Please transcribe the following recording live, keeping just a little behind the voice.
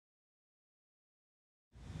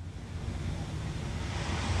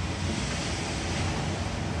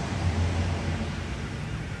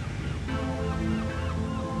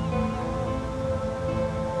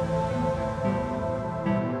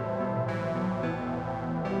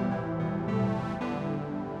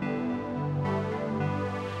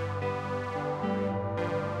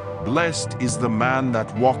Blessed is the man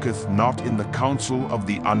that walketh not in the counsel of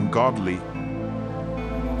the ungodly,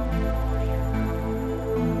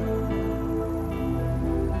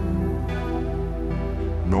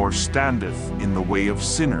 nor standeth in the way of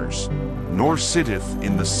sinners, nor sitteth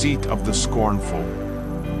in the seat of the scornful.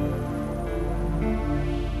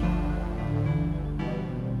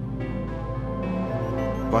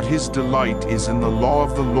 But his delight is in the law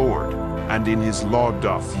of the Lord, and in his law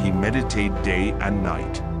doth he meditate day and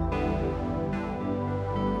night.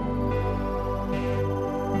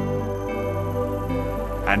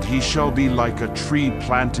 And he shall be like a tree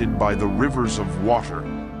planted by the rivers of water,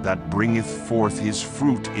 that bringeth forth his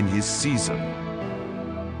fruit in his season.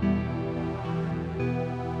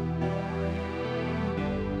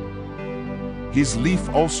 His leaf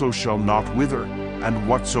also shall not wither, and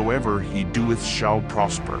whatsoever he doeth shall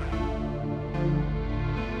prosper.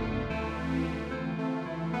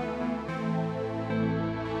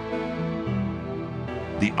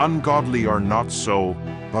 The ungodly are not so,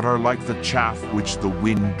 but are like the chaff which the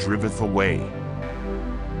wind driveth away.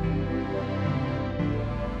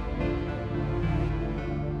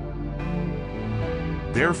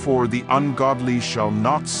 Therefore the ungodly shall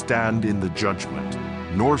not stand in the judgment,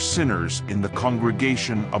 nor sinners in the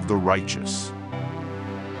congregation of the righteous.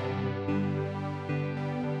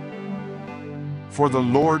 For the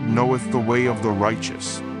Lord knoweth the way of the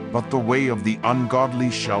righteous, but the way of the ungodly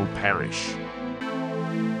shall perish.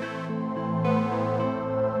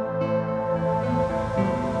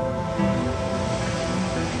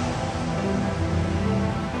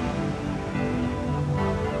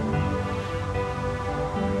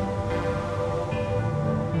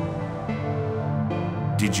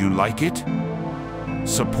 Did you like it?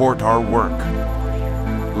 Support our work.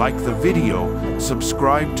 Like the video,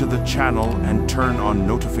 subscribe to the channel and turn on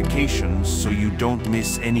notifications so you don't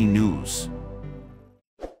miss any news.